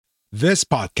This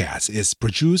podcast is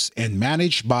produced and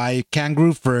managed by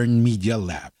Kangaroo Fern Media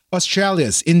Lab,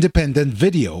 Australia's independent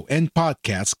video and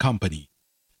podcast company.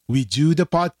 We do the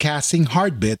podcasting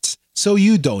hard bits so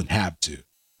you don't have to.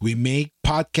 We make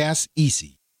podcasts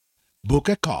easy. Book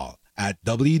a call at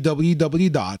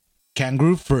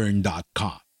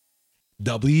www.kangaroofern.com.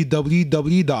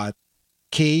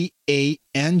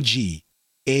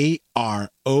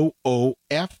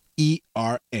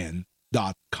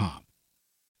 www.kangaroofern.com.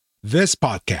 This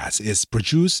podcast is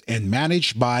produced and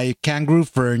managed by Kangaroo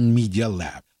Fern Media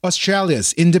Lab,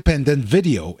 Australia's independent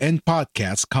video and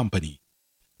podcast company.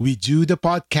 We do the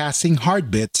podcasting hard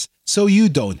bits so you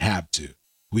don't have to.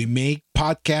 We make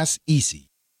podcasts easy.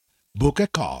 Book a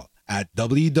call at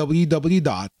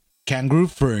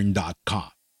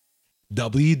www.kangaroofern.com.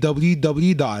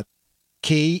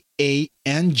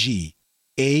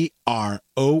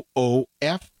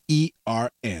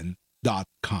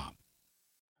 www.kangaroofern.com.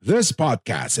 This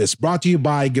podcast is brought to you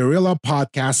by Guerrilla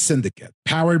Podcast Syndicate,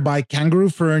 powered by Kangaroo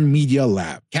Fern Media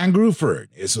Lab. Kangaroo Fern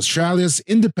is Australia's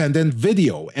independent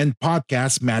video and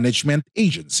podcast management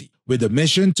agency with a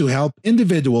mission to help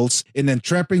individuals and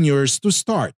entrepreneurs to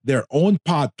start their own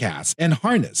podcasts and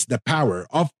harness the power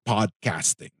of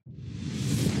podcasting.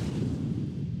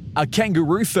 A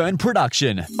Kangaroo Fern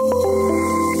production.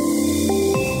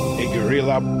 A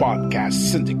Guerrilla Podcast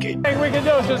Syndicate. Thing we can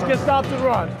do is just get stops and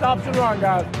run. Stops and run,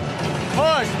 guys.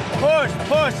 Push, push,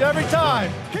 push every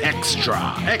time.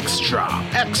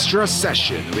 Extra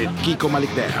session with Kiko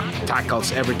Malikdem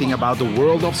tackles everything about the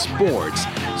world of sports,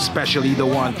 especially the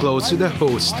one close to the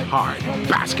host's heart,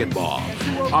 basketball.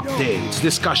 Updates,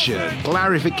 discussion,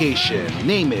 clarification,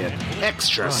 name it.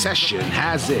 Extra session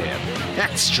has it.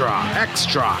 Extra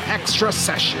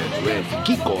session with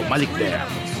Kiko Malikdem.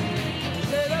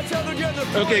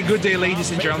 Okay, good day,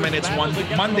 ladies and gentlemen. It's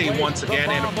Monday once again,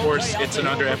 and of course, it's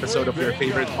another episode of your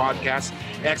favorite podcast,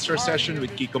 Extra Session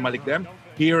with Kiko Malikdem,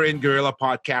 here in Guerrilla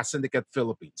Podcast Syndicate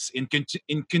Philippines. In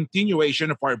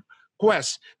continuation of our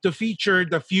quest to feature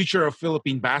the future of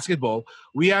Philippine basketball,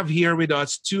 we have here with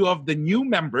us two of the new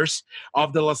members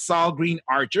of the LaSalle Green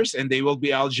Archers, and they will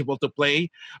be eligible to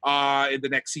play in the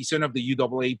next season of the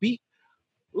UAAP.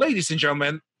 Ladies and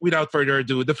gentlemen, without further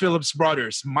ado, the Phillips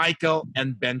brothers, Michael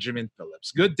and Benjamin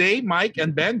Phillips. Good day, Mike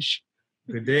and Benj.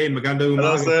 Good day. Magandang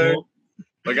Hello, umaga sir. po.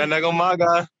 Magandang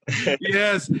umaga.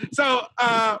 Yes. So,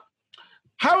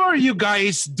 how are you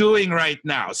guys doing right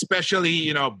now?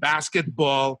 Especially,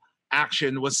 basketball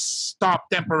action was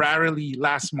stopped temporarily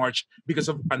last March because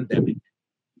of pandemic.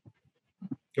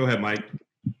 Go ahead, Mike.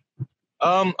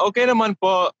 Okay naman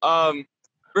po.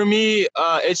 For me,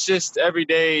 it's just every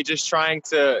day, just trying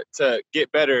to get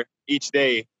better each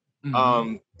day.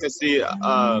 To see,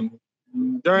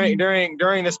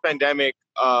 during this pandemic,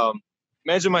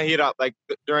 medyo mahirap, like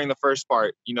during the first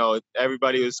part,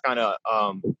 everybody was kind of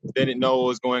didn't know what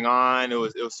was going on. It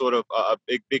was sort of a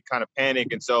big kind of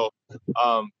panic, and so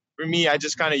for me, I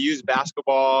just kind of used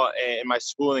basketball and my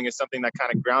schooling as something that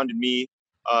kind of grounded me,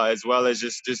 as well as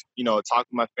just talking to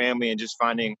my family and just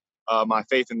finding my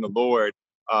faith in the Lord.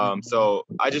 So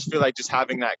I just feel like just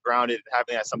having that grounded,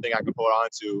 having that something I can hold on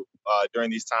to during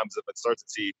these times of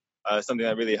uncertainty, something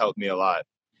that really helped me a lot.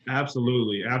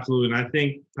 Absolutely. And I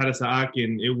think, para sa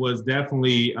akin, it was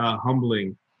definitely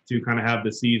humbling to kind of have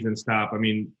the season stop. I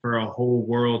mean, for a whole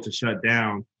world to shut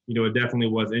down, it definitely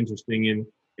was interesting.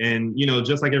 And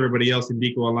just like everybody else,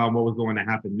 hindi ko alam what was going to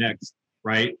happen next,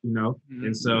 right?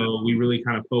 And so we really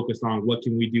kind of focused on what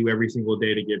can we do every single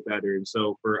day to get better. And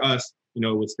so for us,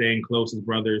 with staying close as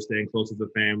brothers, staying close as a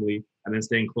family, and then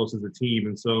staying close as a team.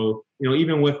 And so,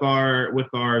 even with our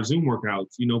Zoom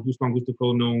workouts, gusto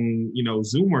ko nung,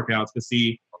 Zoom workouts to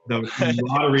see the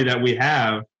lottery that we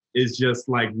have is just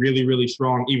like really, really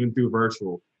strong, even through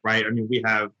virtual, right? I mean, we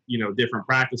have, different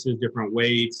practices, different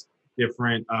weights,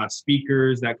 different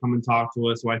speakers that come and talk to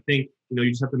us. So I think, you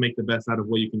just have to make the best out of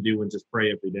what you can do and just pray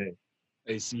every day.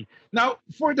 I see. Now,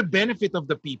 for the benefit of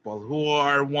the people who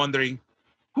are wondering,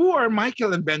 who are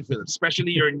Michael and Ben Phillips?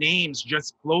 Especially your names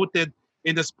just floated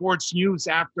in the sports news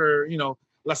after,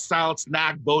 LaSalle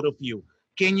snagged both of you.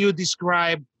 Can you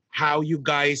describe how you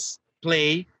guys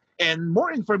play and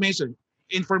more information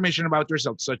about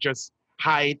yourself, such as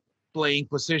height, playing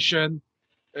position,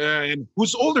 and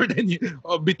who's older than you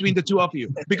between the two of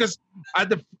you? Because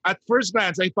at first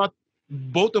glance, I thought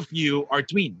both of you are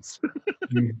twins.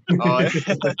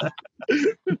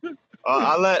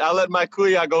 I'll let my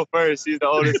kuya go first. He's the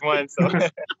oldest one. So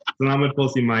Salamat po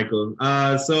si Michael.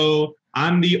 So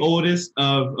I'm the oldest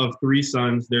of three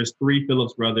sons. There's three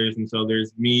Phillips brothers. And so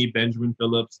there's me, Benjamin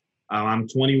Phillips. I'm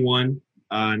 21.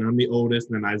 and I'm the oldest.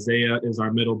 And then Isaiah is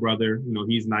our middle brother. You know,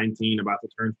 he's 19, about to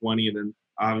turn 20. And then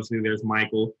obviously there's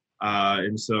Michael.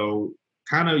 And so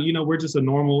kind of, you know, we're just a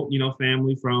normal, you know,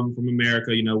 family from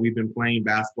America. You know, we've been playing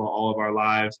basketball all of our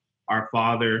lives. Our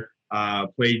father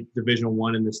played Division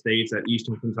I in the States at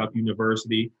Eastern Kentucky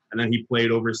University. And then he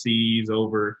played overseas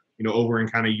over in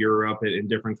kind of Europe and in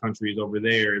different countries over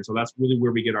there. And so that's really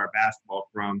where we get our basketball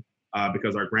from,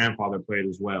 because our grandfather played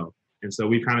as well. And so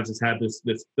we kind of just had this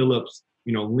Phillips,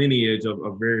 you know, lineage of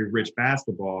very rich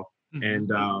basketball. Mm-hmm. And,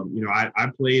 you know,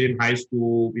 I played in high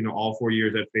school, you know, all 4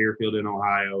 years at Fairfield in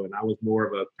Ohio. And I was more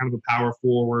of a kind of a power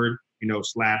forward, you know, /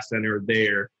 center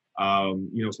there.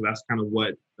 You know, so that's kind of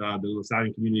what the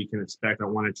LaSallian community can expect. I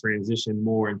want to transition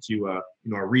more into, you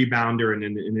know, a rebounder and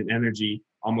an energy,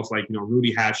 almost like, you know,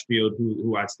 Rudy Hatchfield,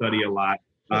 who I study a lot.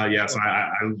 So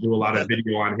I do a lot of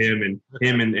video on him and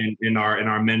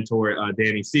our mentor,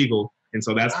 Danny Siegel. And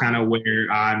so that's kind of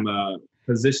where I'm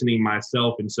positioning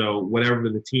myself. And so whatever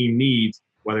the team needs,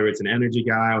 whether it's an energy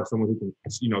guy or someone who can,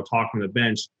 you know, talk from the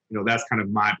bench, you know, that's kind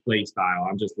of my play style.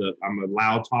 I'm a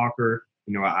loud talker.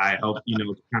 You know, I help, you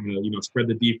know, kind of, you know, spread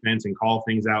the defense and call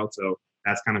things out. So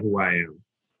that's kind of who I am.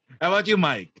 How about you,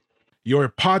 Mike? Your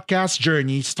podcast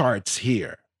journey starts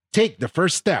here. Take the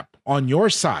first step on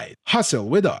your side. Hustle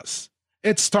with us.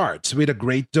 It starts with a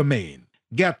great domain.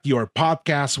 Get your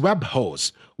podcast web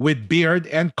host with Beard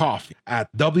and Coffee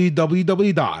at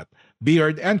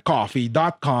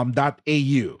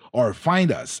www.beardandcoffee.com.au or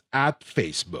find us at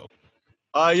Facebook.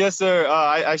 Yes, sir.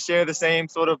 I share the same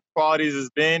sort of qualities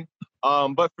as Ben.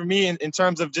 But for me, in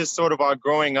terms of just sort of our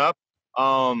growing up,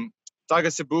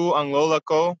 taga Cebu ang lola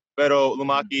ko, pero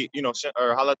lumaki, you know,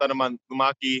 or halata naman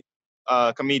lumaki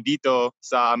kami dito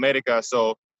sa America.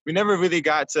 So we never really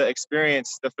got to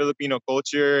experience the Filipino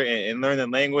culture and learn the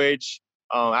language.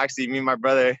 Actually, me and my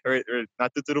brother are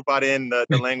natuturo pa rin the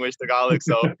language Tagalog.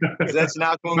 So that's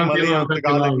not kung mali ang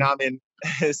Tagalog namin.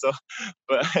 So,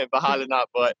 but bahala na.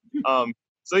 But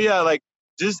so yeah, like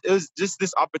it was just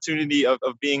this opportunity of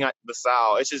being at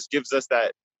LaSalle. It just gives us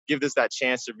that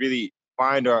chance to really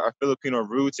find our Filipino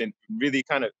roots and really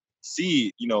kind of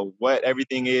see, you know, what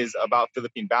everything is about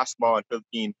Philippine basketball and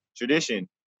Philippine tradition.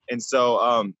 And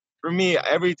so for me,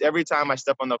 every time I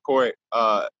step on the court,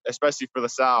 especially for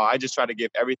LaSalle, I just try to give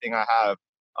everything I have.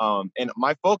 And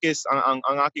my focus, ang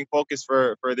aking focus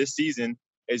for this season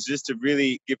is just to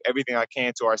really give everything I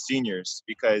can to our seniors,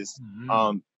 because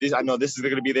I know this is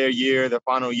going to be their year, their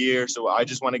final year. So I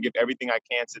just want to give everything I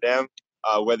can to them,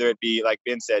 whether it be, like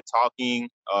Ben said, talking,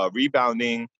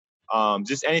 rebounding,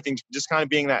 just anything, just kind of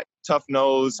being that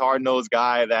tough-nosed, hard-nosed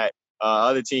guy that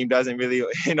other team doesn't really,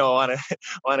 you know, want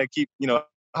to keep, you know,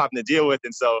 having to deal with.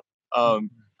 And so I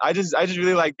just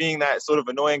really like being that sort of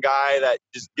annoying guy that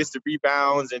just gets the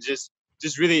rebounds and just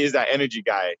really is that energy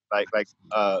guy, like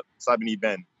Sabini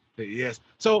Ben. Yes.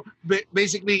 So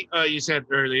basically, you said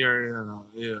earlier,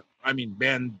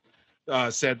 Ben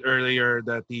said earlier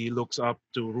that he looks up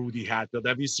to Rudy Hatfield.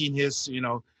 Have you seen his? You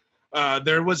know,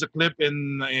 there was a clip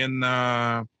in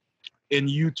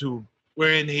YouTube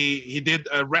wherein he did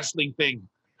a wrestling thing.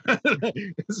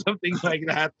 Something like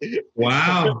that.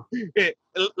 Wow.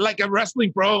 Like a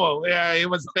wrestling promo. Yeah, he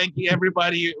was thanking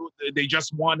everybody. They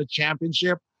just won a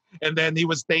championship. And then he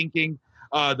was thanking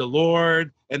the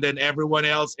Lord and then everyone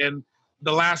else. And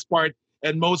the last part,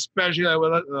 and most especially, I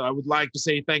would like to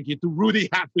say thank you to Rudy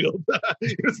Hatfield.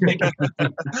 He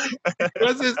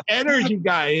was this energy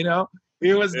guy, you know.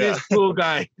 He was this cool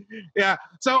guy. Yeah.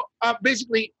 So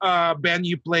basically, Ben,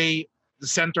 you play the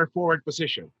center forward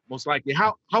position, most likely.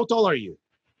 How tall are you?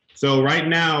 So right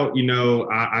now, you know,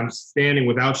 I'm standing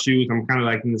without shoes. I'm kind of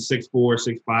like in the 6'4",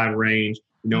 6'5" range,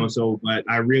 you know. So, but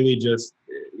I really I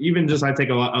take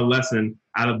a lesson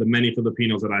out of the many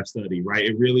Filipinos that I've studied, right?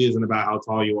 It really isn't about how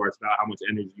tall you are. It's about how much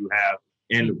energy you have,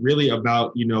 and really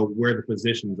about, you know, where the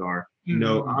positions are. You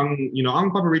know, ang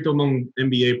paborito ng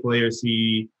NBA players,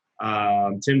 Tim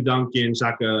Duncan,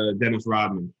 Shaka, Dennis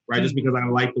Rodman, right? Just because I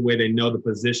like the way they know the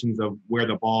positions of where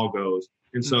the ball goes.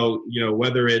 And so, you know,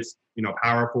 whether it's, you know,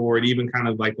 power forward, even kind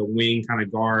of like the wing kind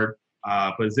of guard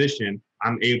position,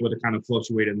 I'm able to kind of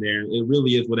fluctuate in there. It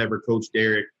really is whatever Coach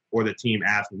Derek or the team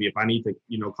asks me. If I need to,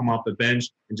 you know, come off the bench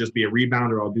and just be a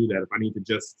rebounder, I'll do that. If I need to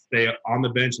just stay on the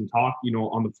bench and talk, you know,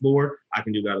 on the floor, I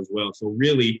can do that as well. So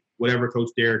really, whatever Coach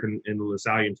Derek and the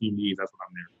LaSallian team needs, that's what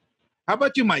I'm there. How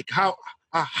about you, Mike? How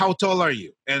tall are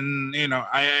you? And, you know,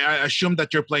 I assume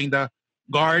that you're playing the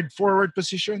guard forward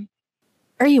position.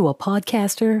 Are you a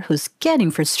podcaster who's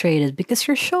getting frustrated because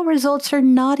your show results are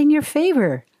not in your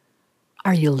favor?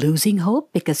 Are you losing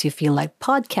hope because you feel like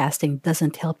podcasting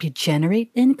doesn't help you generate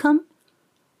income?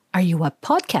 Are you a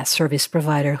podcast service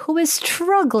provider who is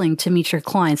struggling to meet your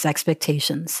clients'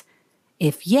 expectations?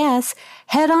 If yes,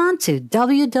 head on to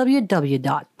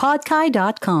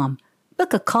www.podkai.com.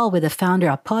 Book a call with the founder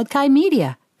of Podkai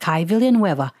Media, Kai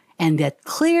Villanueva, and get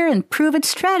clear and proven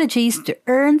strategies to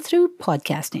earn through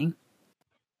podcasting.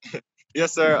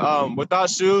 Yes, sir. Without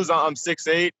shoes, I'm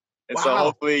 6'8", and so Wow.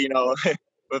 hopefully,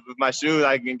 with my shoes,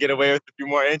 I can get away with a few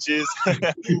more inches on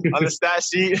the stat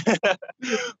sheet.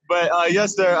 But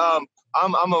yes, sir.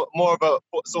 I'm more of a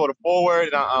sort of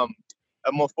forward. I'm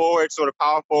more forward, sort of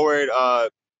power forward,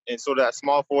 and sort of that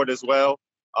small forward as well.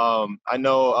 I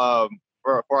know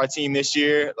for our team this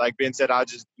year, like Ben said, I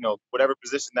just whatever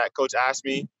position that coach asked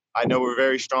me, I know we're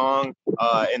very strong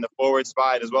in the forward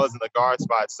spot as well as in the guard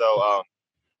spot. So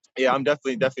yeah, I'm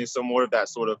definitely some more of that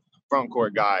sort of front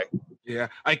court guy. Yeah,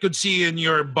 I could see in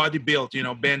your body build,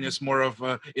 Ben is more of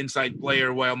an inside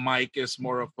player while Mike is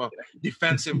more of a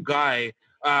defensive guy,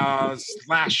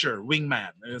 slasher, wingman,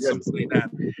 something like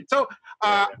that. So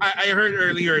I heard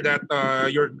earlier that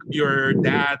your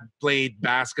dad played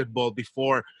basketball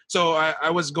before. So I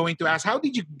was going to ask, how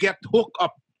did you get hooked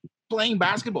up playing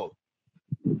basketball?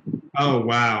 Oh,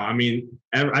 wow. I mean,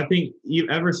 I think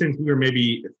ever since we were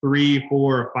maybe 3,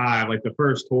 4, or 5, like the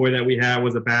first toy that we had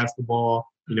was a basketball.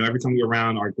 Every time we were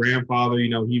around our grandfather,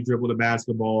 he dribbled a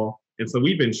basketball. And so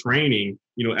we've been training,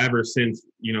 ever since,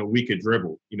 we could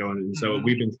dribble, and so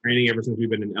we've been training ever since we've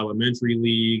been in elementary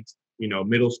leagues,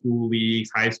 middle school leagues,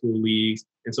 high school leagues.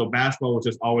 And so basketball was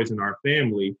just always in our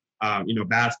family.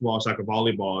 Basketball is like a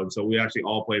volleyball. And so we actually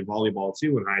all played volleyball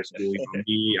too in high school,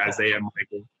 me, Isaiah,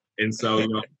 Michael. And so,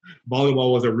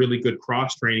 volleyball was a really good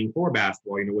cross training for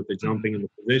basketball, with the jumping and the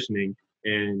positioning.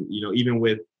 And, even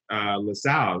with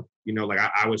LaSalle,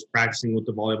 I was practicing with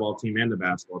the volleyball team and the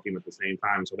basketball team at the same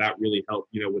time. So that really helped,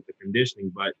 with the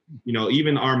conditioning. But,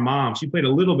 even our mom, she played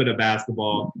a little bit of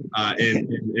basketball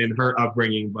in her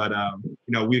upbringing. But,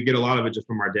 we get a lot of it just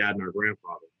from our dad and our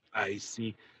grandfather. I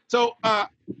see. So,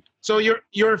 so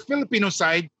your Filipino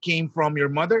side came from your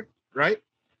mother, right?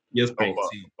 Yes, please.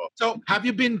 So have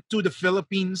you been to the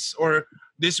Philippines, or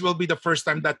this will be the first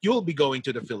time that you'll be going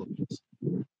to the Philippines?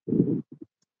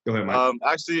 Go ahead, Mike.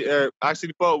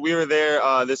 Actually, Paul, we were there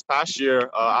this past year.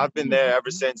 I've been there ever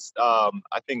since I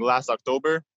think last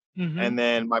October, and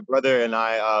then my brother and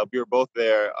I we were both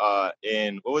there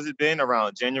in what was it been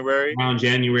around January? Around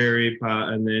January,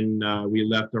 and then we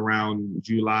left around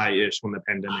July-ish when the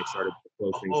pandemic started to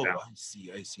close things down. I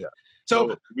see. Yeah.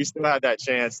 So we still had that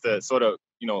chance to sort of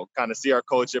kind of see our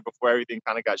culture before everything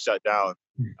kind of got shut down.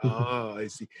 Oh, I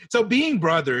see. So being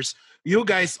brothers, you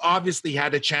guys obviously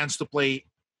had a chance to play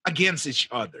against each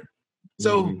other.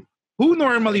 So who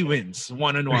normally wins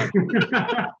one-on-one?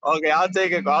 Okay, I'll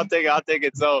take it.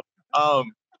 So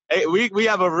hey, we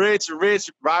have a rich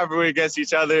rivalry against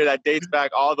each other that dates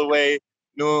back all the way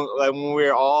like when we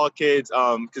were all kids.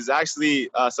 Because actually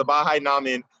Sabahay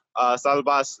namin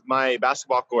salabas my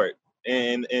basketball court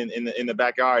in the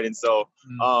backyard, and so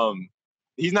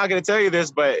he's not gonna tell you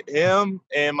this, but him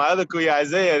and my other kuya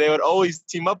Isaiah, they would always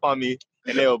team up on me,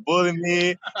 and they would bully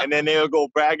me, and then they would go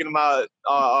bragging about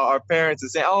our parents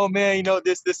and say, "Oh man,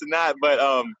 this and that." But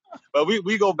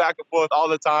we go back and forth all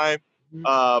the time.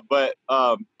 But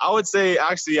I would say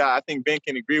actually, I think Ben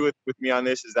can agree with me on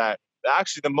this, is that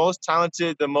actually the most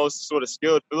talented, the most sort of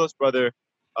skilled Phillips brother,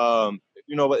 that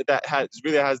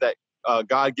really has that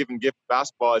God-given gift of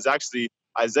basketball is actually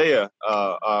Isaiah,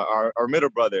 our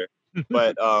middle brother.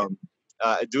 But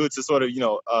due to sort of,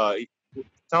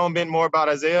 tell him a bit more about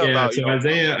Isaiah. Yeah, so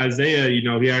Isaiah,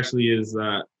 he actually is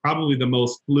probably the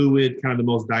most fluid, kind of the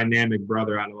most dynamic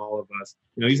brother out of all of us.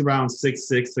 He's around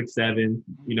 6'6", 6'7".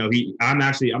 I'm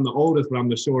the oldest, but I'm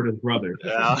the shortest brother.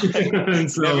 Yeah.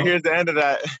 And so here's the end of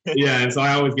that. Yeah, and so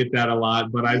I always get that a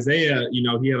lot. But Isaiah, he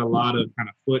had a lot of kind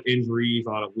of foot injuries, a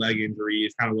lot of leg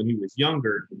injuries, kind of when he was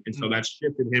younger, and so that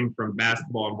shifted him from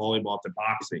basketball and volleyball to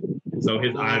boxing. And so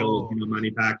his idol is,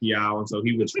 Manny Pacquiao, and so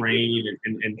he would train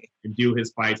and do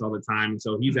his fights all the time. And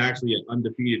so he's actually an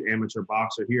undefeated amateur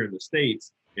boxer here in the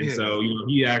States. And so,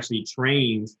 he actually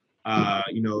trains, our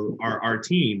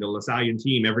team, the LaSallian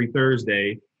team, every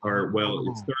Thursday,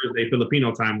 it's Thursday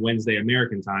Filipino time, Wednesday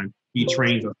American time. He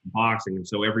trains us in boxing. And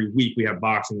so every week we have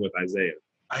boxing with Isaiah.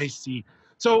 I see.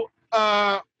 So,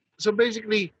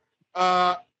 basically,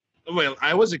 I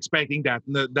was expecting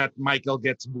that Michael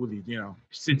gets bullied,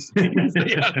 since It's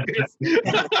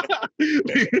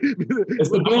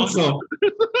the bunso.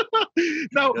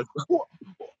 Now,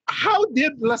 how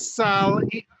did LaSalle,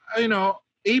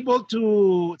 able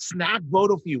to snag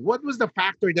both of you? What was the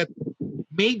factor that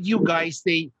made you guys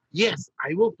say, yes,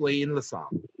 I will play in LaSalle?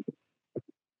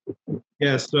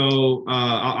 Yeah, so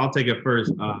I'll take it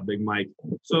first, Big Mike.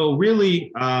 So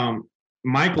really,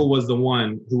 Michael was the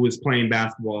one who was playing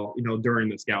basketball, during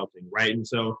the scouting, right? And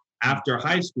so after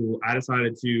high school, I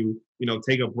decided to,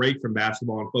 take a break from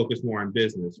basketball and focus more on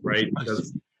business, right?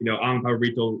 Because, ang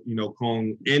paborito,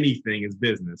 kung anything is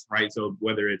business, right? So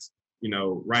whether it's,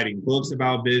 writing books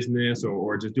about business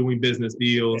or just doing business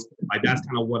deals, like that's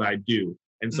kind of what I do.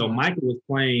 And so Michael was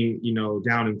playing,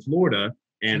 down in Florida,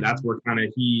 and that's where kind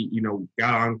of he,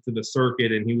 got onto the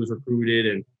circuit and he was recruited,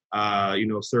 and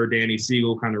Sir Danny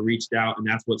Siegel kind of reached out, and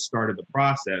that's what started the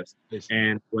process.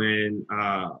 And when,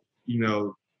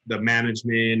 the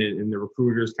management and the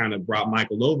recruiters kind of brought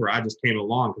Michael over, I just came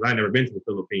along because I'd never been to the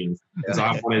Philippines. Yeah. So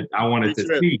I wanted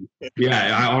to see.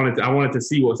 Yeah, I wanted to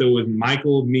see what. So it was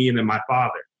Michael, me, and then my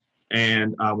father.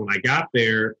 And when I got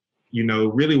there,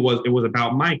 really it was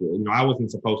about Michael. I wasn't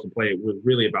supposed to play. It was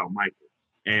really about Michael.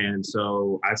 And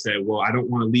so I said, well, I don't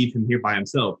want to leave him here by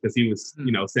himself because he was,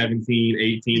 17,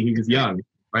 18. He was young,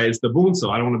 right? It's the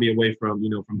bunso. I don't want to be away from,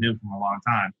 from him for a long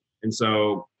time. And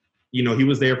so, he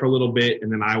was there for a little bit. And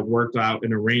then I worked out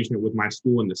an arrangement with my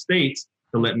school in the States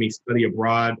to let me study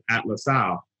abroad at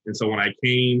LaSalle. And so when I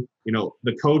came,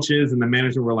 the coaches and the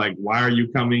manager were like, why are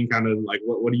you coming? Kind of like,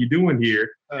 what are you doing here?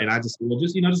 And I just,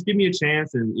 just give me a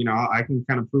chance. And, I can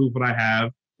kind of prove what I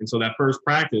have. And so that first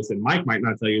practice, and Mike might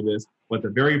not tell you this, but the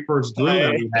very first drill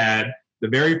that we had,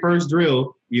 Isapa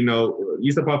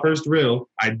first drill,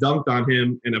 I dunked on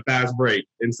him in a fast break.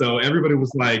 And so everybody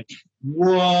was like,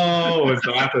 whoa. And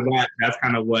so after that, that's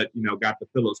kind of what, got the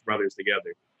Phillips brothers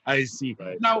together. I see.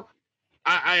 Right. Now,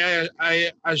 I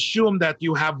assume that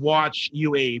you have watched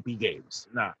UAAP games.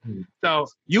 Now, so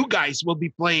you guys will be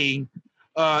playing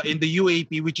in the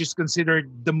UAAP, which is considered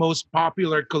the most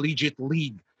popular collegiate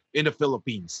league in the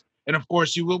Philippines. And of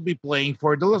course, you will be playing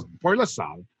for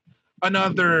LaSalle,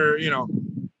 another,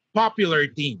 popular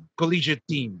team, collegiate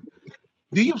team.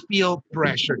 Do you feel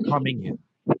pressure coming in?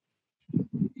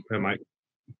 Hey, Mike.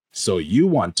 So you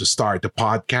want to start a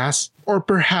podcast, or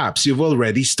perhaps you've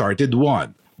already started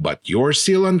one, but you're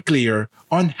still unclear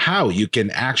on how you can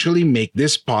actually make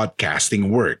this podcasting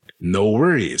work. No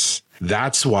worries.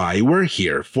 That's why we're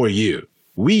here for you.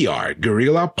 We are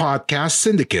Guerrilla Podcast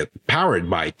Syndicate, powered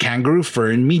by Kangaroo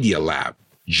Fern Media Lab.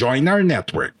 Join our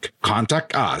network.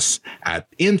 Contact us at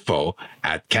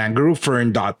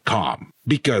info@kangaroofern.com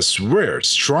because we're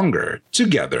stronger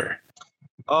together.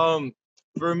 For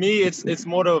me, it's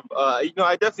more of I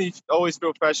definitely always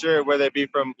feel pressure, whether it be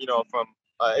from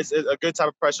it's a good type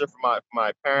of pressure from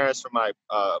my parents, from my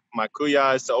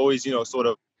kuyas to always sort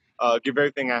of give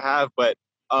everything I have. But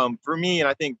for me, and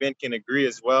I think Ben can agree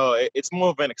as well, it's more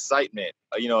of an excitement.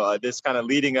 This kind of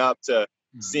leading up to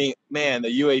seeing, man,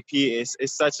 the UAP is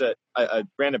such a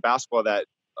brand of basketball that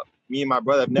me and my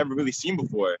brother have never really seen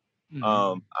before.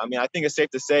 I think it's safe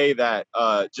to say that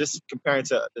just comparing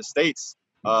to the States,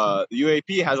 the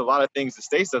UAP has a lot of things the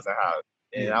States doesn't have.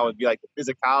 And that would be like the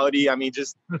physicality.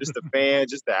 Just the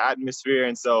fans, just the atmosphere.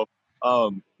 And so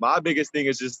my biggest thing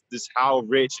is just how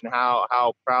rich and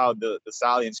how proud the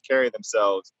Salians carry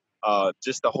themselves.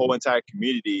 Just the whole entire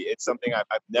community. It's something I've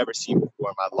never seen before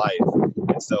in my life.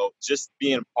 And so just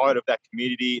being part of that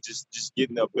community, just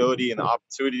getting the ability and the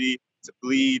opportunity to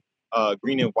bleed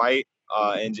green and white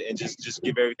and just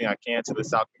give everything I can to the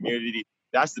South community.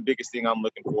 That's the biggest thing I'm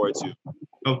looking forward to.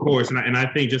 Of course. And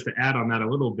I think just to add on that a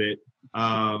little bit,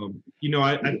 I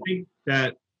think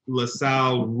that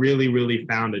LaSalle really, really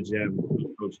found a gem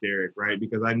with Coach Derek, right?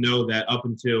 Because I know that up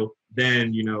until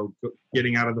then,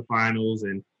 getting out of the finals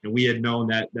and we had known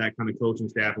that kind of coaching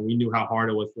staff, and we knew how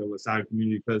hard it was for the LaSalle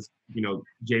community because,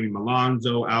 Jamie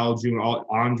Malonzo, Al June,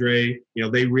 Andre,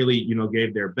 they really,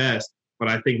 gave their best. But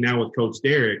I think now with Coach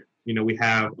Derek, we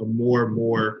have a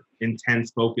more intense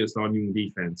focus on yung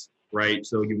defense, right?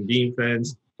 So yung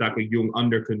defense, yung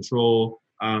under control.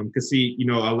 Because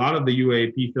a lot of the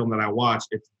UAP film that I watch,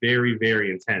 it's very,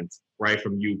 very intense, right?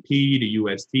 From UP to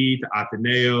UST to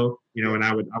Ateneo, and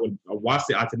I would watch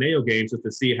the Ateneo games just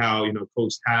to see how,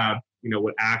 Coach Tab,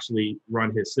 would actually run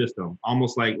his system,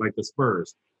 almost like the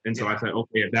Spurs. And so I said,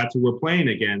 okay, if that's who we're playing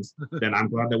against, then I'm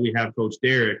glad that we have Coach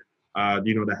Derek,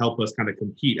 to help us kind of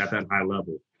compete at that high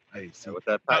level. With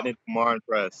that patented Kumar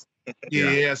press.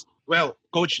 Yes. Well,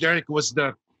 Coach Derek was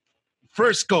the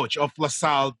first coach of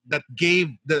LaSalle that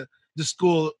gave the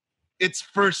school its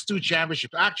first 2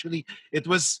 championships. Actually, it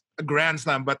was a Grand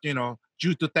Slam, but,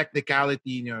 due to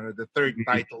technicality, the third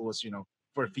title was,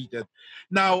 forfeited.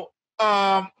 Now,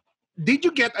 did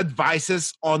you get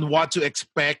advices on what to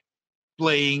expect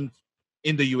playing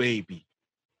in the UAAP?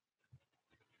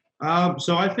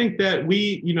 So I think that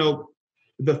we,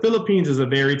 the Philippines is a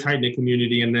very tight-knit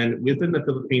community, and then within the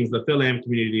Philippines, the Phil-Am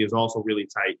community is also really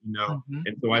tight, you know. Mm-hmm.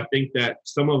 And so I think that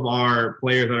some of our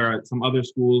players that are at some other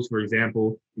schools, for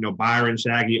example, you know, Byron,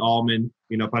 Shaggy, Allman,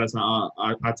 you know, para sa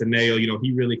Ateneo, you know,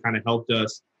 he really kind of helped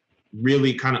us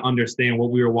really kind of understand what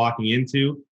we were walking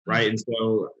into, right? And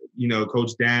so, you know,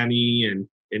 Coach Danny and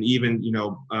even, you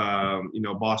know,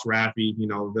 Boss Rafi, you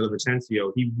know,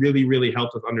 Villavicencio, he really, really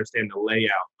helped us understand the layout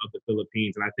of the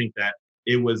Philippines. And I think that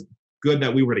it was good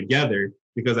that we were together,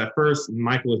 because at first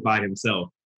Michael was by himself,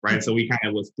 right? So we kind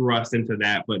of was thrust into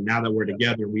that. But now that we're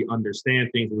together, we understand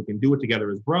things and we can do it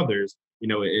together as brothers, you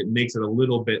know, it makes it a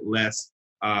little bit less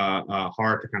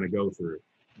hard to kind of go through.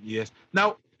 Yes.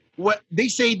 Now, what they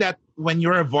say that when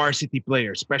you're a varsity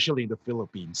player, especially in the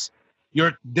Philippines,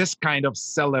 you're this kind of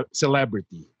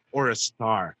celebrity or a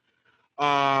star.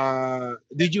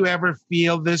 Did you ever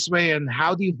feel this way, and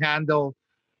how do you handle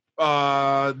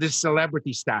this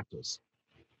celebrity status?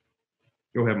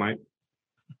 Go ahead, Mike.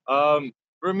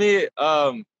 For me,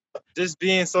 just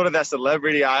being sort of that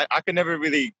celebrity, I could never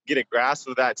really get a grasp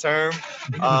of that term.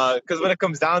 Because when it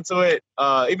comes down to it,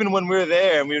 even when we were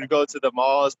there and we would go to the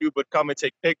malls, people would come and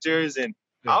take pictures, and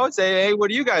I would say, hey, what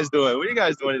are you guys doing? What are you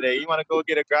guys doing today? You want to go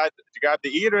get a grab to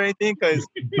eat or anything? Because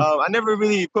I never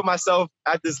really put myself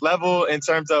at this level in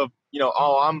terms of, you know,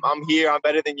 oh, I'm here, I'm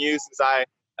better than you since I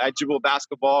dribble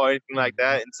basketball or anything like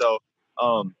that. And so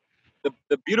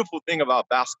the beautiful thing about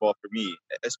basketball for me,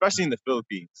 especially in the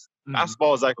Philippines,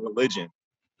 basketball is like a religion.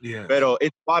 Yeah. But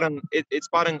it's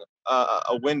spotting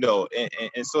a window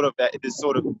and sort of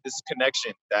this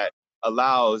connection that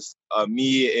allows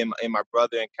me and my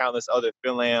brother and countless other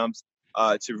Phil-Ams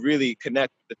to really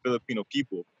connect with the Filipino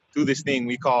people through this thing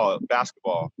we call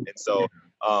basketball. And so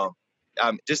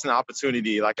just an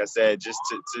opportunity, like I said, just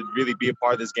to really be a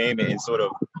part of this game and sort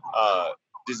of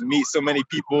just meet so many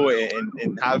people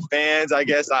and have fans, I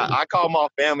guess. I call them all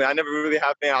family. I never really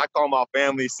have fans. I call them all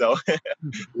family, so.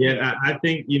 Yeah, I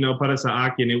think, you know, para sa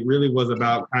akin, it really was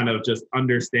about kind of just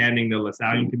understanding the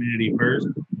Lasallian community first.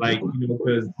 Like, you know,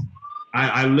 because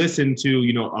I listened to,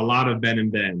 you know, a lot of Ben and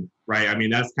Ben, right? I mean,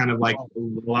 that's kind of like a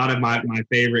lot of my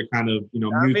favorite kind of, you know,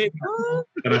 music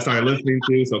that I started listening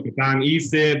to. So Katang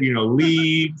Isip, you know,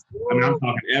 Leagues. I mean, I'm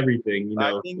talking everything, you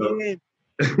know.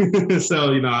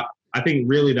 So, you know, I think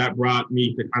really that brought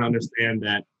me to kind of understand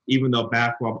that even though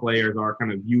basketball players are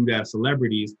kind of viewed as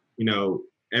celebrities, you know,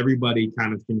 everybody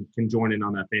kind of can join in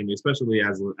on that family, especially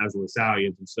as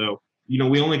Lasallians. And so, you know,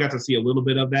 we only got to see a little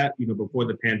bit of that, you know, before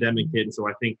the pandemic hit. And so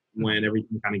I think when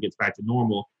everything kind of gets back to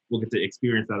normal, we'll get to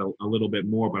experience that a little bit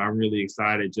more. But I'm really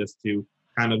excited just to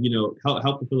kind of, you know,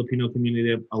 help the Filipino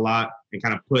community a lot and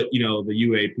kind of put, you know, the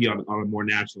UAP on a more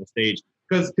national stage.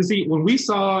 Because see, when I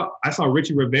saw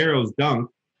Richie Rivero's dunk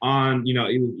on, you know,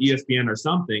 it was ESPN or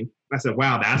something, I said,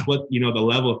 wow, that's what, you know, the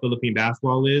level of Philippine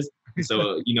basketball is.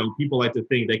 So, you know, people like to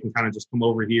think they can kind of just come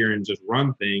over here and just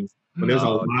run things. But there's a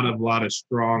lot of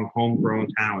strong homegrown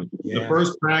talent. Yeah. The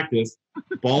first practice,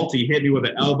 Balti hit me with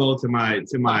an elbow to my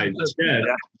chest, and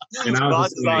I was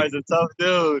just like, a tough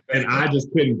dude. And I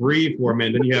just couldn't breathe for a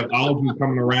minute. Then you have Alden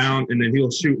coming around, and then he'll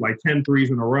shoot like 10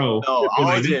 threes in a row. No,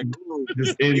 Alden,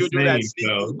 just insane. You do that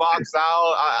sneaky box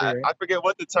out. I forget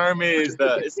what the term is.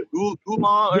 It's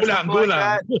gulan or something like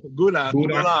that. Gulan.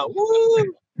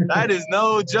 Woo! That is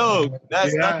no joke.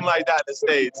 That's nothing like that in the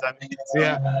States. I mean,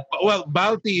 yeah. Well,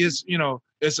 Balti is, you know,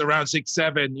 is around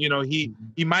 6'7". You know, he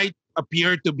might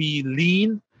appear to be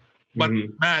lean, but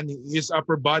man, his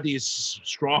upper body is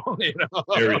strong. You know.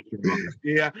 Very strong.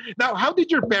 Yeah. Now, how did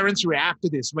your parents react to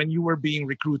this when you were being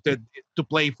recruited to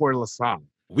play for LaSalle?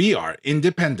 We are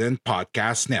Independent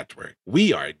Podcast Network.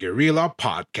 We are Guerrilla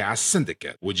Podcast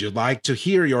Syndicate. Would you like to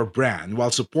hear your brand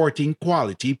while supporting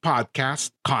quality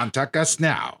podcasts? Contact us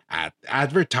now at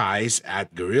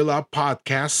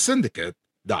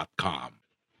advertise@guerrillapodcastsyndicate.com.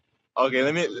 Okay,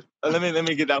 let me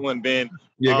get that one, Ben.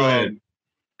 Yeah, go ahead.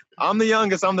 I'm the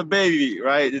youngest. I'm the baby,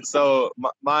 right? And so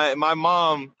my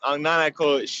mom, Ang Nanay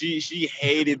ko, she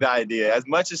hated the idea. As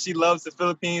much as she loves the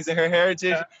Philippines and her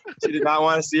heritage, she did not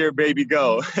want to see her baby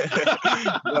go.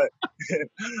 But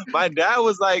my dad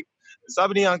was like,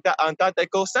 "Sabi ni ang tatay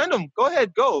ko, send him. Go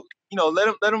ahead, go. You know, let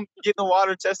him get in the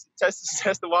water, test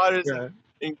the waters,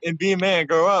 and be a man,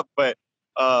 grow up." But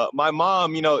my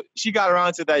mom, you know, she got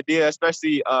around to the idea,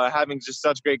 especially having just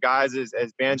such great guys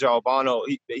as Banjo Albano.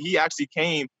 He actually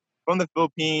came from the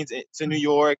Philippines to New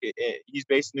York. He's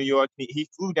based in New York. He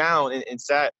flew down and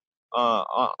sat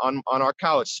on our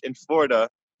couch in Florida,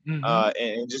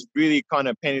 and just really kind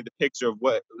of painted the picture of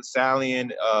what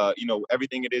Lasallian, you know,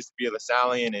 everything it is to be a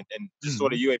Lasallian and just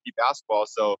sort of UAP basketball.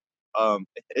 So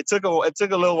it took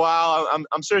a little while.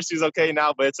 I'm sure she's okay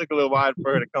now, but it took a little while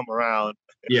for her to come around.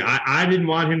 Yeah, I didn't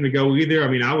want him to go either. I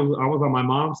mean, I was on my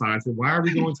mom's side. I said, why are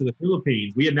we going to the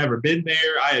Philippines? We had never been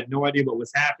there. I had no idea what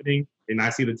was happening. And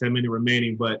I see the 10-minute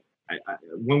remaining. But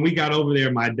when we got over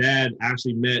there, my dad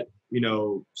actually met,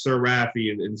 Sir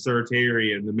Rafi and Sir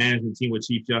Terry and the management team with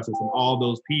Chief Justice and all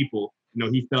those people.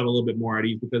 He felt a little bit more at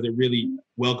ease because it really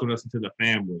welcomed us into the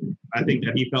family. I think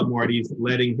that he felt more at ease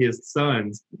letting his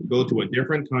sons go to a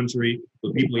different country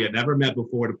with people he had never met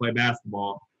before to play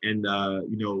basketball. And,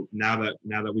 now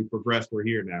that we progressed, we're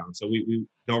here now. So we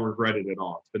don't regret it at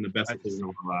all. It's been the best decision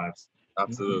of our lives.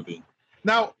 Absolutely.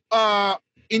 Now,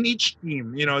 in each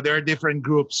team, there are different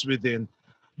groups within.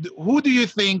 Who do you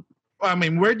think,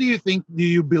 where do you think do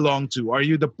you belong to? Are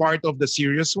you the part of the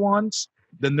serious ones,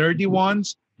 the nerdy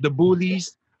ones, the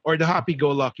bullies, or the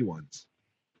happy-go-lucky ones?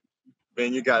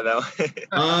 Ben, you got that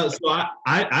one. So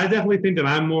I definitely think that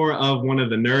I'm more of one of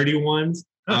the nerdy ones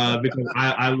because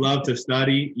I love to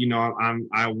study.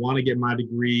 I want to get my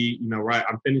degree.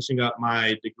 I'm finishing up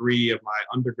my degree of my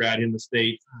undergrad in the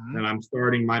States, and I'm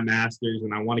starting my master's,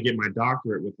 and I want to get my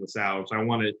doctorate with LaSalle. So I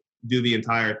want to do the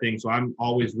entire thing. So I'm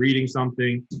always reading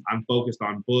something. I'm focused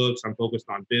on books. I'm focused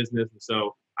on business. And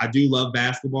so I do love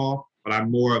basketball, but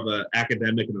I'm more of an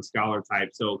academic and a scholar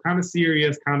type. So kind of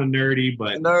serious, kind of nerdy,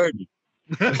 but nerdy.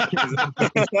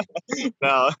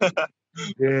 No.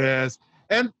 Yes.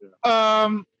 And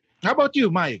how about you,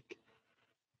 Mike?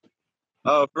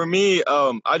 For me,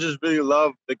 I just really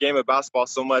love the game of basketball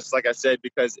so much, like I said,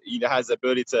 because it has the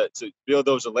ability to build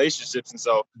those relationships. And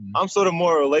so I'm sort of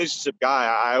more a relationship guy.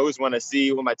 I always want to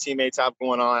see what my teammates have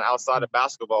going on outside of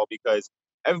basketball because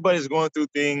everybody's going through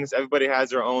things. Everybody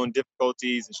has their own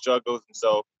difficulties and struggles. And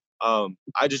so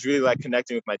I just really like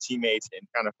connecting with my teammates and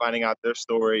kind of finding out their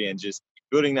story and just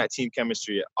building that team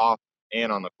chemistry off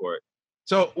and on the court.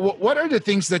 So what are the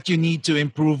things that you need to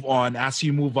improve on as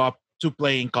you move up to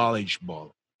playing college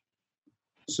ball?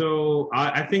 So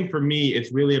I think for me,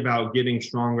 it's really about getting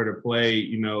stronger to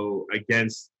play,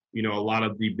 against, a lot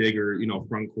of the bigger,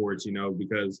 front courts,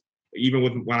 because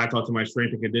even when I talk to my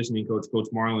strength and conditioning coach, Coach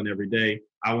Marlin, every day,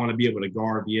 I want to be able to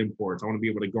guard the imports. I want to be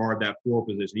able to guard that 4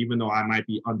 position, even though I might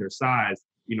be undersized.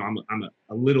 I'm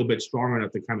a little bit strong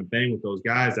enough to kind of bang with those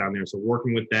guys down there. So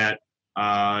working with that,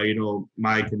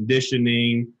 my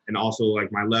conditioning and also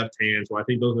like my left hand. So I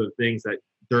think those are the things that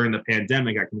during the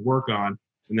pandemic I can work on,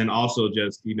 and then also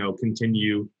just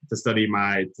continue to study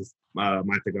my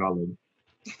Tagalog.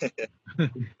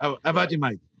 How about you,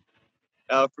 Mike?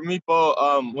 For me,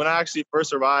 Paul, when I actually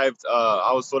first arrived,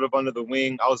 I was sort of under the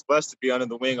wing. I was blessed to be under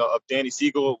the wing of Danny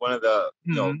Siegel, one of the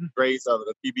greats of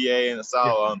the PBA and the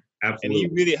South. And he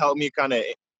really helped me kind of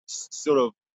sort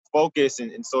of focus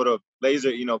and sort of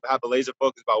laser, have a laser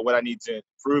focus about what I need to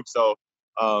improve. So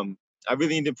I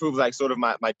really need to improve like sort of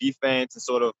my defense and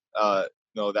sort of,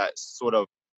 that sort of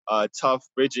tough,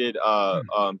 rigid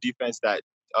defense that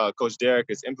Coach Derek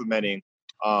is implementing.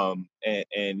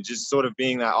 And just sort of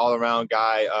being that all-around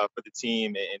guy for the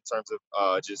team in terms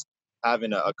of just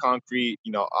having a concrete,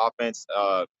 offense.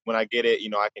 When I get it,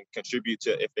 I can contribute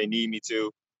to if they need me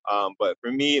to. But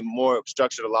for me, more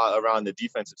structured a lot around the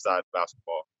defensive side of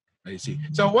basketball. I see.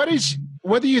 So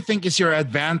what do you think is your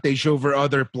advantage over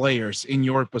other players in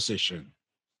your position?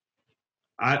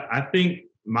 I think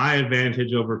my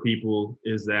advantage over people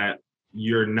is that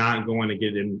you're not going to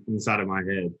get inside of my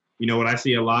head. What I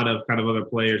see a lot of kind of other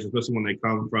players, especially when they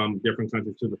come from different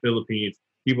countries to the Philippines,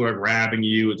 people are grabbing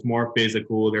you. It's more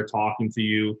physical. They're talking to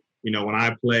you. When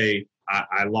I play,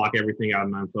 I lock everything out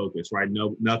and I'm focused, right?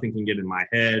 Nothing can get in my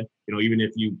head. Even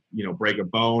if you break a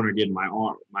bone or get in my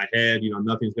arm, my head,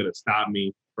 nothing's going to stop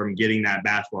me from getting that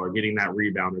basketball or getting that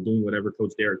rebound or doing whatever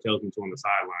Coach Derek tells me to on the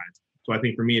sidelines. So I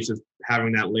think for me, it's just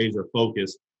having that laser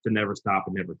focus to never stop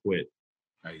and never quit.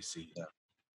 I see. Yeah.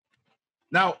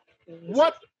 Now,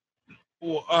 what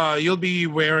you'll be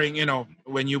wearing,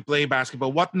 when you play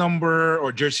basketball, what number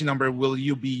or jersey number will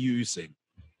you be using?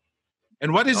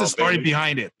 And what is the story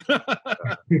behind it?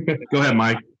 Go ahead,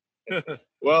 Mike.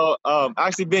 Well,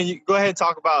 actually, Ben, you go ahead and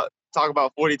talk about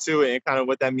 42 and kind of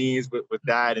what that means with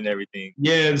that and everything.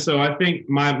 Yeah, so I think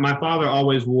my father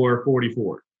always wore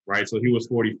 44, right? So he was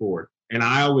 44. And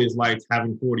I always liked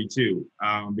having 42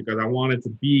 because I wanted to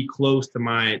be close to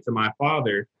my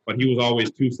father, but he was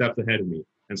always 2 steps ahead of me.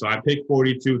 And so I picked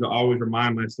 42 to always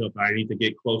remind myself that I need to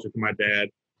get closer to my dad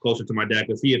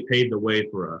because he had paved the way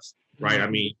for us, right? I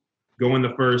mean, going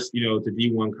the first, to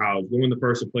D1 college, going the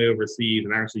first to play overseas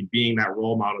and actually being that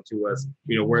role model to us,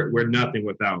 we're nothing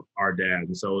without our dad.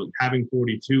 And so having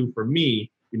 42 for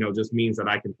me, just means that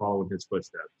I can follow in his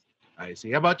footsteps. I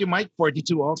see. How about you, Mike?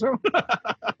 42 also?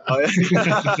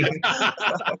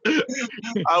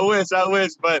 I wish.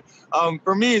 But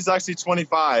for me, it's actually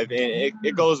 25, and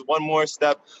it goes one more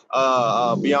step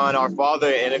beyond our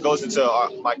father, and it goes into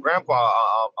my grandpa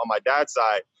on my dad's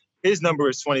side. His number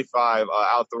is 25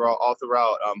 all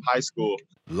throughout high school.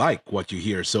 Like what you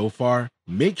hear so far?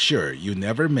 Make sure you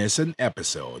never miss an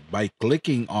episode by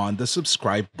clicking on the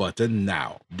subscribe button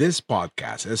now. This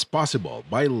podcast is possible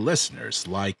by listeners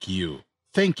like you.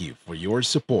 Thank you for your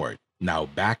support. Now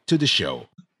back to the show.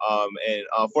 And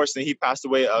unfortunately, he passed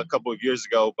away a couple of years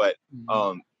ago, but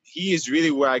he is really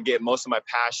where I get most of my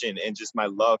passion and just my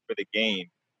love for the game.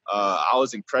 I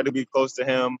was incredibly close to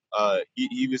him.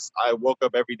 He was. I woke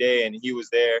up every day and he was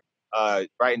there,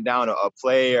 writing down a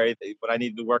play or what I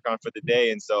needed to work on for the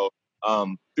day. And so,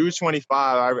 through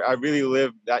 25, I really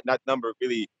live that number.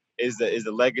 Really is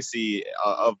the legacy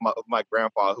of my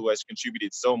grandpa, who has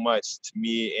contributed so much to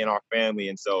me and our family.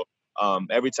 And so,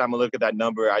 every time I look at that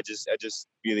number, I just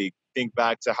really think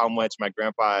back to how much my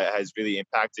grandpa has really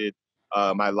impacted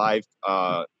my life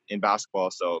in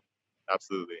basketball. So,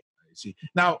 absolutely. See.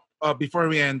 Now, before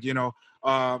we end,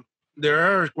 there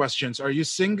are questions. Are you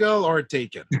single or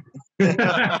taken? I'm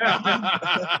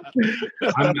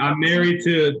married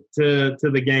to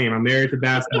the game. I'm married to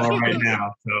basketball right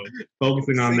now, so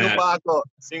focusing on that.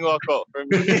 Single for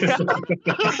me.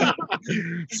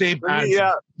 Same answer.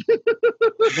 Yeah.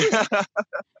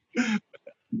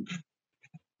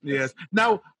 Yes.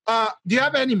 Now, do you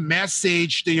have any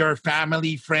message to your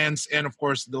family, friends, and of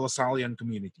course the LaSallian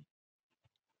community?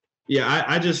 Yeah,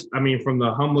 I mean, from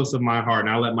the humblest of my heart, and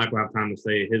I'll let Michael have time to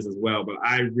say his as well, but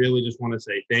I really just want to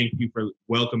say thank you for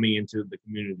welcoming me into the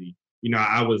community.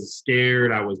 I was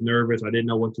scared. I was nervous. I didn't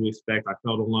know what to expect. I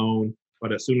felt alone.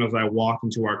 But as soon as I walked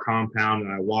into our compound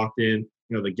and I walked in,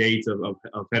 the gates of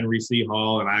Henry C.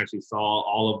 Hall, and I actually saw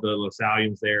all of the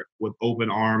LaSallians there with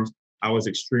open arms, I was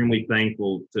extremely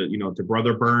thankful to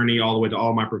Brother Bernie, all the way to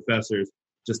all my professors.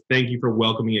 Just thank you for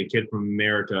welcoming a kid from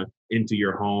America into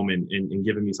your home and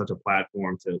giving me such a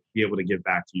platform to be able to give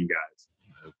back to you guys.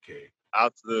 Okay.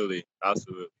 Absolutely.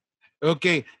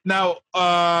 Okay. Now,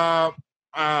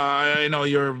 I know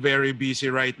you're very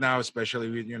busy right now, especially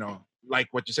with, like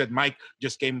what you said, Mike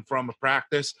just came from a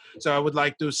practice. So I would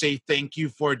like to say thank you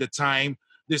for the time.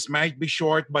 This might be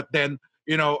short, but then,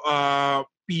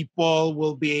 people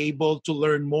will be able to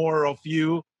learn more of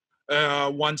you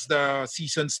once the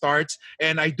season starts.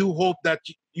 And I do hope that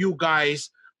you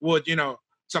guys would,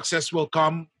 success will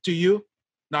come to you,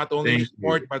 not only in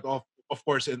sport, but of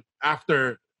course,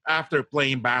 after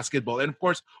playing basketball. And of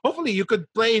course, hopefully you could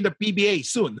play in the PBA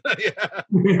soon.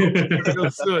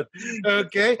 Soon.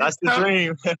 Okay. That's the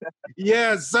dream.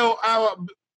 Yeah. So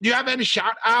do you have any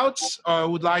shout outs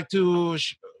would like to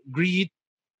greet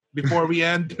before we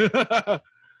end?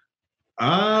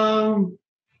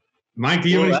 Mike, do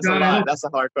you want to shout out? That's a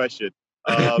hard question.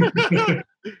 Dame.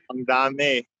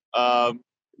 I'll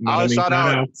shout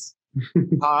out.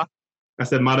 Huh? I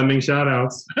said Maraming shout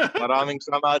outs. Maraming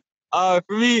shout out.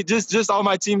 For me, just all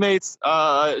my teammates,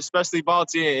 especially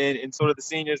Balti and sort of the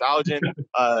seniors, Algin,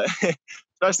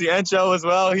 especially Encho as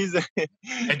well.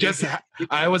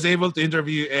 I was able to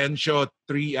interview Encho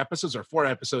 3 episodes or 4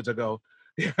 episodes ago.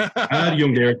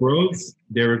 Young Derrick Rose.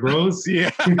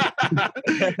 Yeah.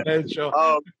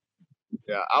 Encho.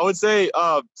 Yeah, I would say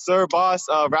Sir Boss,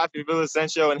 Rafi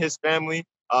Villasencio and his family,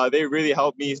 they really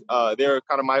helped me. They're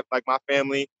kind of my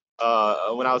family.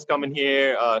 When I was coming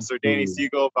here, Sir Danny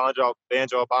Siegel,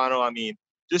 Banjo Albano, I mean,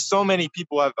 just so many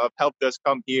people have helped us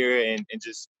come here and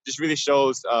just really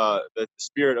shows the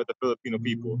spirit of the Filipino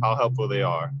people, how helpful they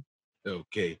are.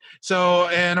 Okay. So,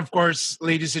 and of course,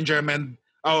 ladies and gentlemen,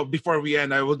 before we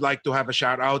end, I would like to have a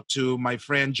shout out to my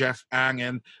friend Jeff Ang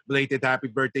and belated happy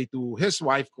birthday to his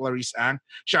wife, Clarice Ang.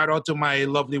 Shout out to my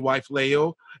lovely wife,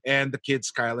 Leo, and the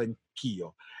kids, Kyle and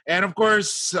Kio. And of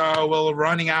course, we're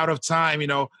running out of time.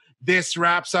 This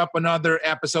wraps up another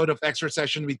episode of Extra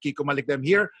Session with Kiko Malikdem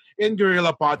here in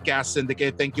Guerrilla Podcast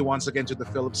Syndicate. Thank you once again to the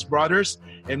Phillips brothers.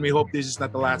 And we hope this is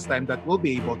not the last time that we'll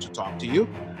be able to talk to you.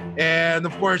 And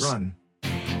of course,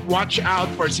 watch out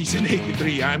for season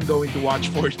 83. I'm going to watch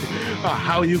for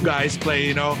how you guys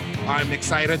play. I'm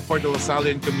excited for the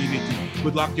LaSallian community.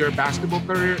 Good luck to your basketball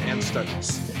career and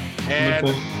studies. And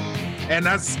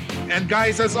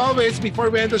guys, as always, before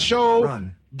we end the show,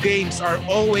 games are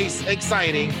always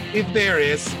exciting if there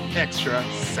is Extra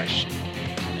Session.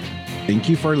 Thank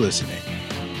you for listening.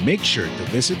 Make sure to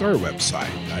visit our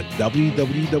website at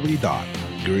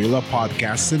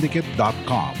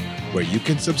www.guerrillapodcastsyndicate.com, where you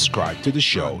can subscribe to the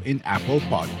show in Apple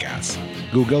Podcasts,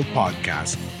 Google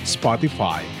Podcasts,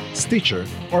 Spotify, Stitcher,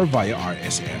 or via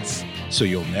RSS, so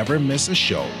you'll never miss a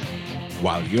show.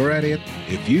 While you're at it,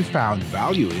 if you found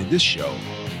value in this show,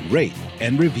 rate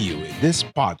and review this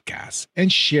podcast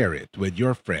and share it with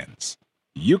your friends.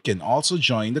 You can also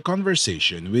join the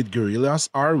conversation with Gorillas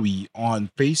RV on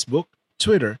Facebook,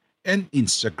 Twitter, and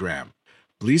Instagram.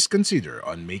 Please consider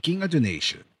on making a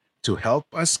donation to help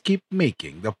us keep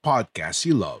making the podcast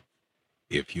you love.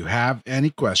 If you have any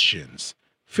questions,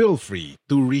 feel free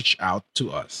to reach out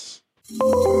to us.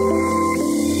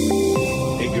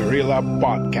 A Guerrilla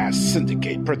Podcast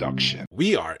Syndicate production.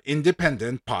 We are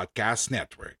Independent Podcast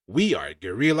Network. We are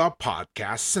Guerrilla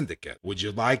Podcast Syndicate. Would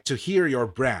you like to hear your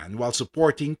brand while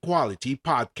supporting quality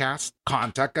podcasts?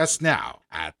 Contact us now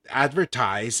at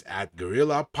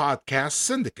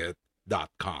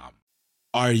advertise@guerrillapodcastsyndicate.com.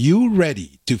 Are you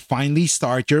ready to finally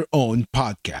start your own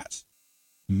podcast?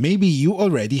 Maybe you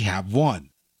already have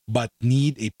one, but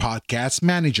need a podcast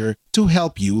manager to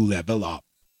help you level up.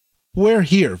 We're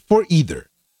here for either.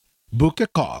 Book a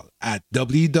call at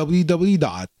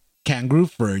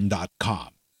www.kangaroofern.com.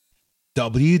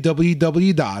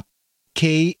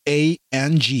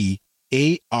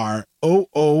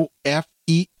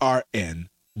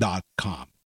 www.kangaroofern.com.